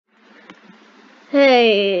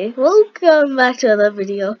Hey, welcome back to another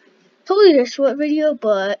video. Totally a short video,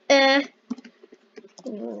 but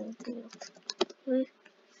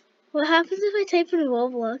what happens if I type in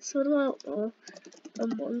Roblox? What about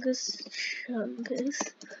Among Us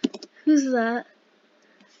Chungus? Who's that?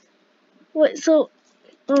 Wait, so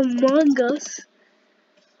Among Us?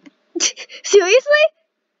 Seriously?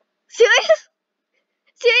 Serious?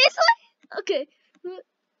 Seriously? Okay.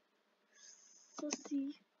 Let's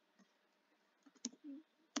see.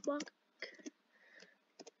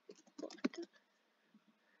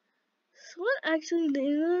 So what actually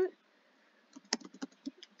name it?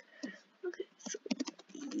 Okay, so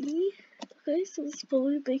E. Okay, so it's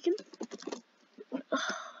probably bacon. Oh my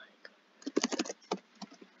god.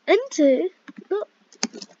 Enter. No.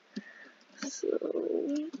 So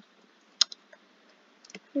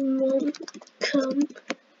welcome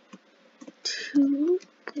to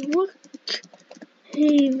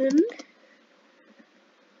Brookhaven.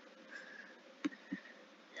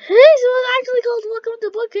 Hey, so it's actually called Welcome to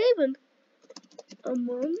Brookhaven.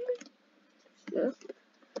 Among. Yeah.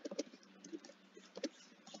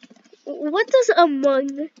 What does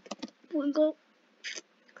among go?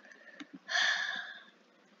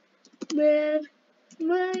 Man,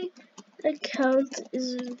 my account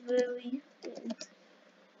is very old.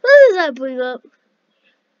 What does that bring up?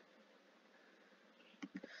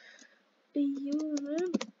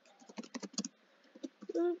 Human.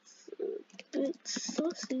 That's a bit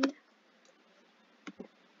saucy.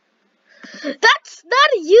 That's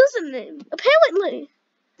not a username, apparently.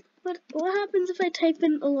 But what happens if I type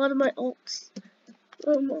in a lot of my alts?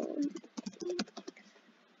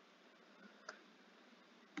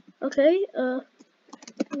 Okay, 1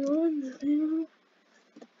 0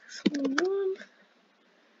 1.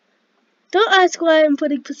 Don't ask why I'm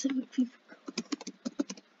putting Pacific people.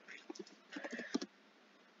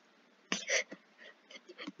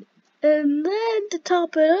 And then to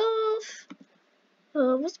top it off,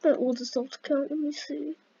 what's my oldest alt account? Let me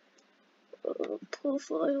see.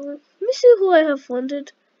 Profile. Let me see who I have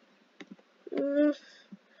funded. I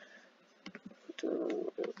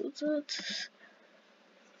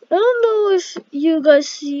don't know if you guys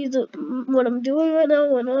see what I'm doing right now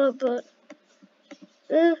or not, but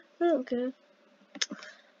I don't care.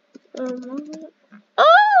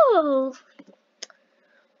 Oh!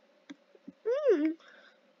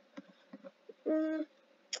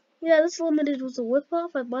 Yeah, this limited was a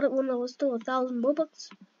whip-off. I bought it when I was still 1,000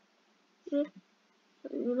 Robux. Yeah,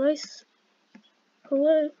 nice.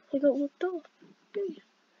 Away, I got whipped off.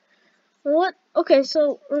 What? Okay,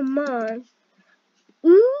 so mine.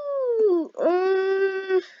 Ooh,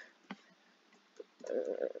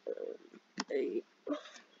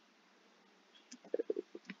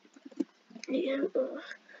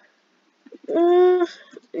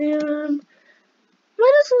 and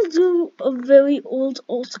might as well do a very old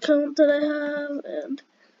alt account that I have, and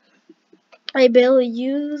I barely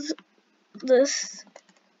use this.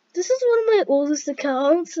 This is one of my oldest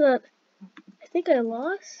accounts that I think I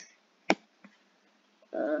lost.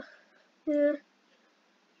 Yeah.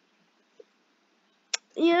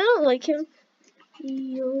 Yeah, I don't like him.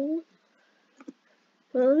 Yo.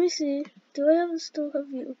 Well, let me see. Do I still have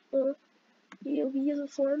you? Yogi is a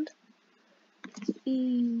friend.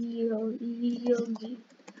 Yogi.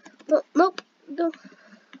 No, nope. No.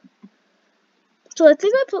 So I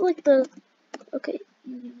think I put like the. Okay.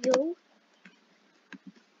 Yo.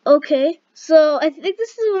 Okay. So I think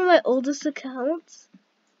this is one of my oldest accounts.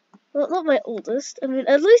 Well, not my oldest. I mean,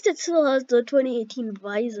 at least it still has the 2018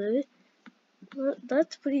 visor.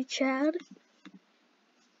 That's pretty Chad.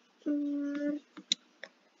 It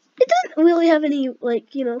doesn't really have any,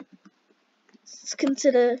 like, you know,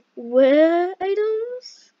 consider wear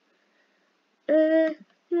items. You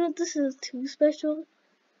know, this is too special.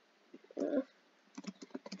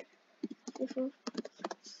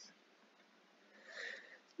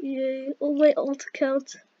 Yay, all my alt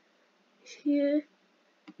accounts here.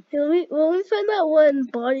 Here, let me find that one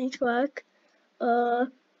body track.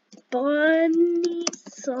 Bonnie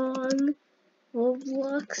song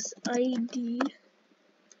Roblox ID.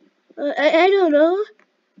 I don't know.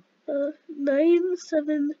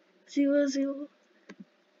 9700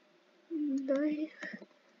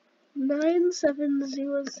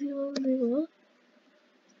 9700.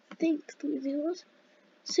 I think 3 zeros.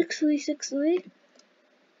 6363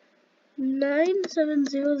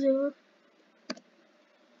 9700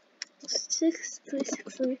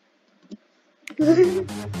 6363. Wait.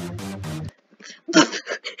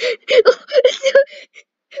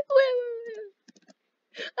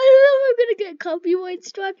 I don't know if I'm gonna get copyright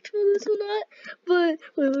struck for this or not, but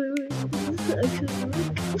wait. This is actually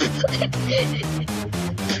Okay,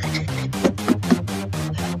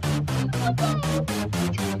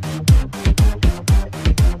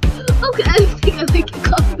 I think I make a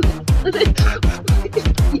compliment.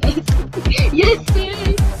 Yes, sir.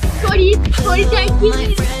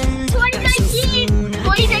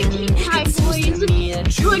 2019 time, boys.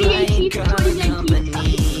 2018 to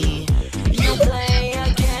 2019.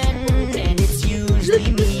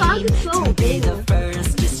 This song is so big.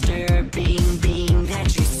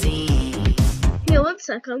 Yeah, one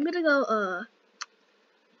sec. I'm gonna go.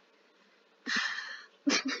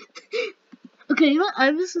 Okay, you know what?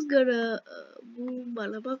 I'm just gonna I'm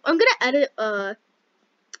gonna edit you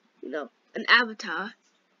know, an avatar.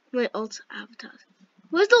 My alt avatar.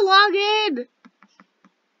 Where's the login?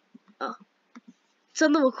 Oh, it's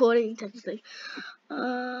on the recording type of thing. What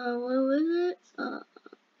was it?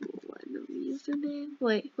 Random username.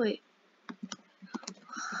 Wait.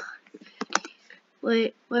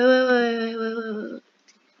 Wait,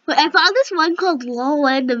 I found this one called low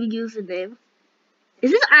random username.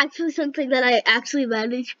 Is this actually something that I actually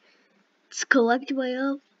managed to collect my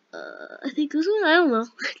own? I think this one, I don't know.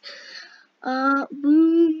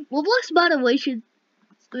 Boom. Roblox moderation.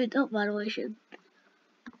 Wait, not moderation.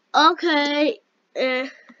 Okay.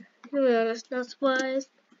 Not surprised.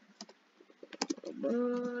 Come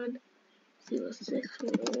on.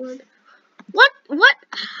 0641. What?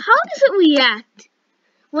 How does it react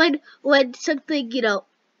when something, you know,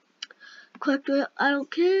 correct? I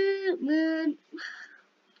don't care, man.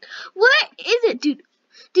 What is it, dude?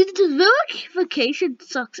 Dude, the verification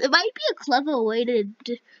sucks. It might be a clever way to,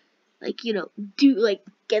 like, you know,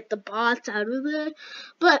 get the bots out of there.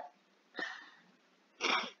 But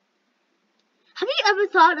have you ever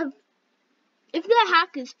thought of if they're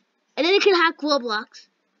hackers and then they can hack Roblox?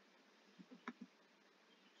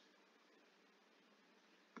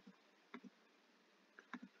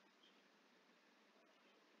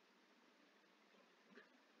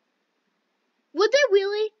 Would they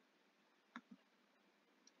really?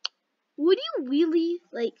 Would you really,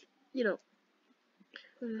 like, you know,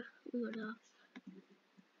 would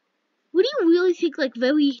you really think, like,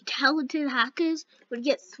 very talented hackers would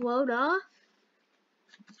get thrown off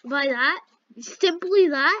by that? Simply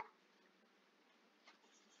that?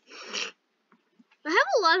 I have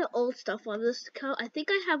a lot of old stuff on this account. I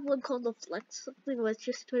think I have one called the Flex, something where it's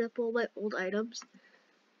just straight up all my old items.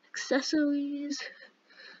 Accessories.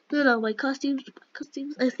 No, my costumes.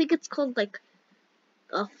 I think it's called, like,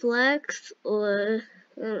 a Flex, or,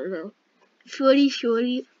 I don't know,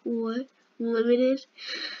 Shorty, or Limited.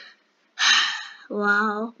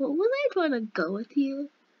 Wow, what was I trying to go with here?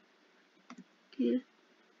 Here.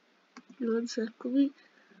 One sec,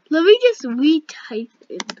 let me just retype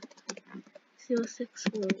it.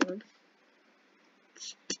 0641.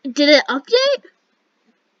 Did it update?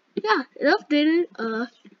 Yeah, it updated.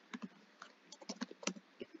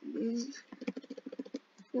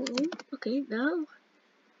 Okay, now.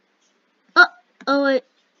 Oh wait.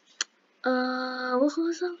 What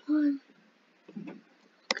was that one?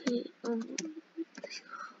 Okay,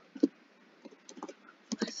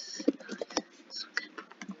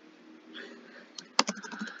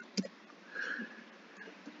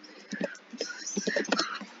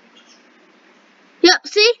 Yep,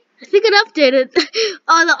 see? I think it updated.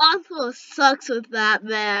 Oh, the Osmo sucks with that,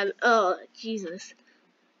 man. Oh, Jesus.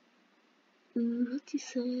 What you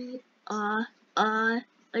say? I'm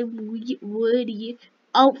Woody.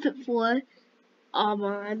 Outfit 4.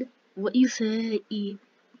 Armand. What you say? Do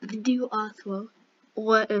Osmo.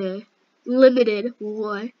 Or Limited.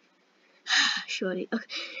 Or Shorty. Okay.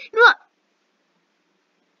 You know what?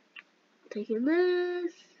 Taking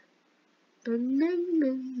this.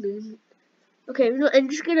 Okay, you know, I'm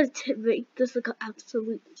just gonna make this like an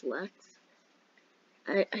absolute flex.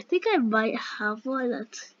 I think I might have one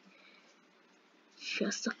that's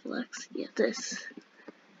just a flex. Yeah, this.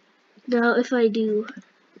 Now if I do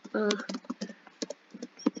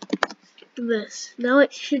this, now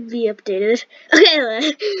it should be updated.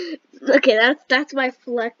 Okay, okay, that's my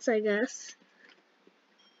flex, I guess.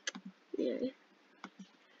 Yeah.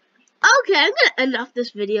 Okay, I'm gonna end off this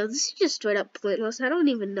video. This is just straight up pointless. I don't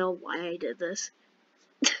even know why I did this.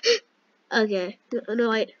 Okay, no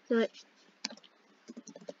wait.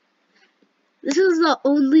 This is the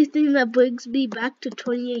only thing that brings me back to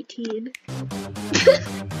 2018.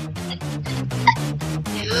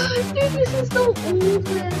 Dude, this is so old,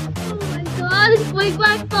 man. Oh my god, it's bringing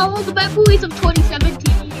back the all the memories of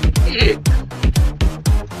 2017.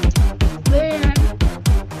 Man.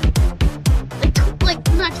 Like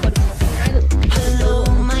not 2017. Hello,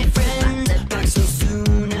 my friend. Back so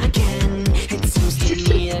soon again. It seems to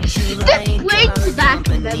me that you like brings back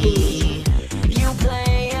memories. levels.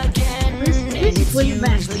 This way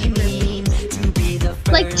back.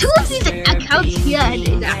 Like 2 of these accounts here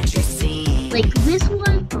and like this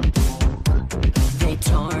one.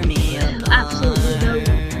 Absolutely no.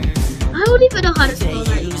 I don't even know how to spell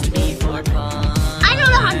that. I don't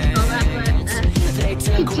know how to spell that, but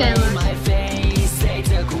keep chilling.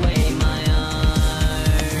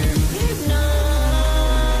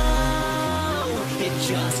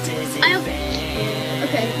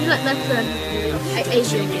 Okay, that's done. I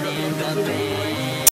ate it.